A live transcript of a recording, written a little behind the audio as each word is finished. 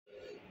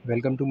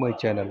Welcome to my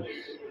channel.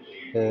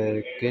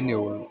 Can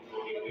you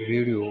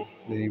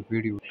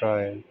video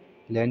trial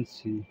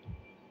Lancy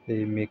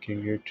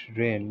making it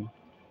rain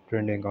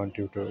trending on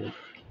Twitter?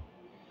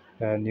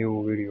 A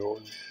new video,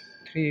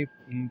 three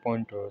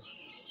pointers,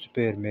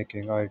 spare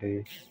making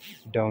ID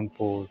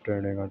downpour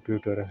trending on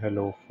Twitter.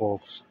 Hello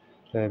folks,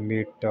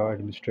 meet the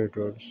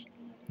administrators.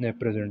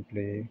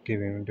 Presently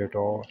giving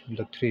data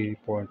the three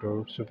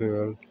pointers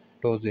were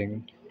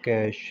losing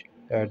cash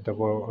at the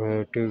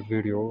to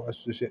video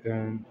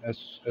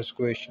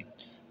association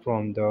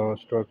from the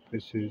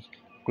Stockpieces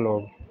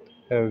Club,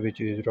 which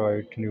is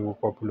right new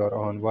popular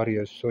on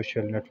various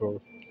social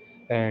networks.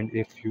 And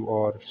if you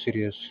are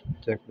serious,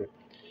 check it.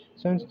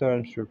 Since the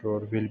instructor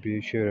will be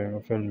sharing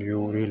a film,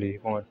 you really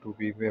want to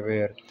be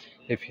aware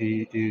if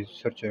he is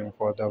searching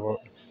for the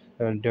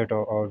data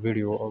or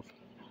video of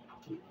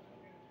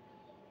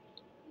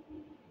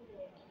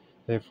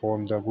a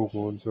from the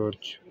Google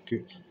search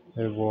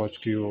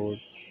watch keyword.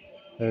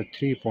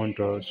 Three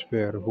pointers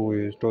where who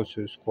is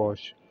tosses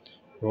squash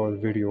or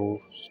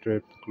video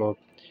strip club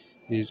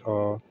is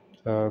a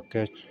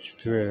catch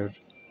where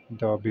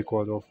the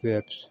because of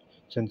web's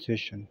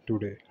sensation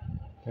today.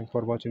 Thanks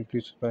for watching.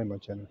 Please subscribe my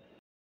channel.